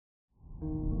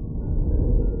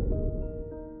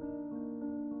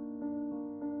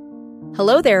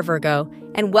Hello there, Virgo,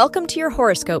 and welcome to your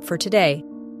horoscope for today,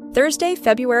 Thursday,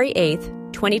 February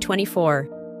 8th,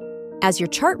 2024. As your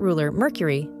chart ruler,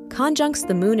 Mercury, conjuncts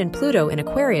the Moon and Pluto in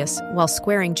Aquarius while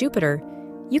squaring Jupiter,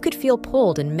 you could feel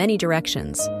pulled in many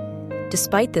directions.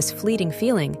 Despite this fleeting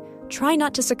feeling, try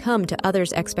not to succumb to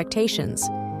others' expectations.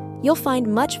 You'll find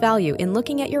much value in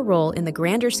looking at your role in the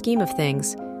grander scheme of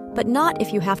things, but not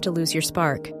if you have to lose your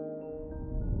spark.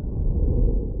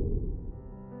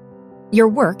 Your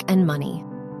work and money.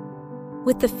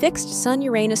 With the fixed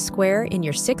Sun-Uranus square in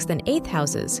your 6th and 8th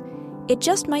houses, it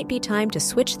just might be time to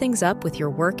switch things up with your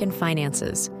work and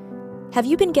finances. Have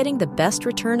you been getting the best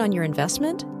return on your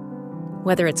investment?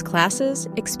 Whether it's classes,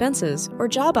 expenses, or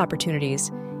job opportunities,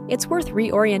 it's worth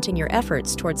reorienting your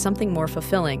efforts towards something more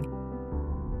fulfilling.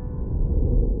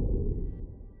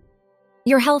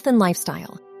 Your health and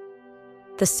lifestyle.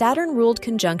 The Saturn-ruled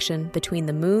conjunction between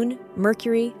the Moon,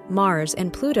 Mercury, Mars,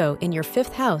 and Pluto in your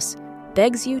 5th house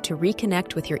begs you to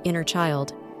reconnect with your inner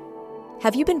child.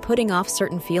 Have you been putting off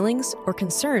certain feelings or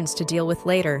concerns to deal with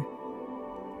later?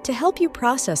 To help you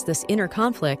process this inner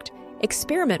conflict,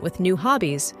 experiment with new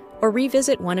hobbies or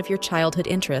revisit one of your childhood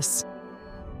interests.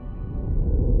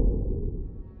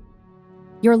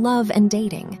 Your love and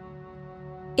dating.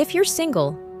 If you're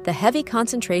single, the heavy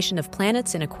concentration of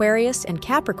planets in Aquarius and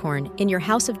Capricorn in your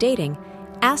house of dating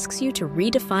asks you to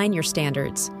redefine your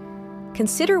standards.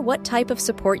 Consider what type of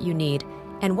support you need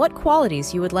and what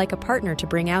qualities you would like a partner to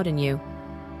bring out in you.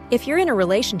 If you're in a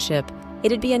relationship,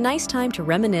 it'd be a nice time to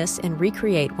reminisce and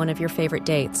recreate one of your favorite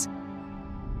dates.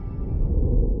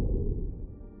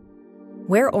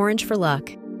 Wear orange for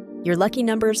luck. Your lucky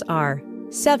numbers are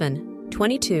 7,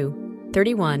 22,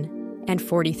 31, and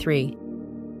 43.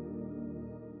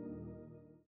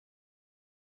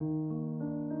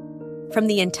 From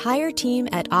the entire team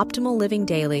at Optimal Living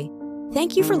Daily,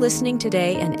 thank you for listening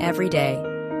today and every day.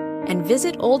 And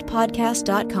visit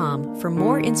oldpodcast.com for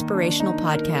more inspirational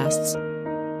podcasts.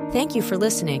 Thank you for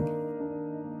listening.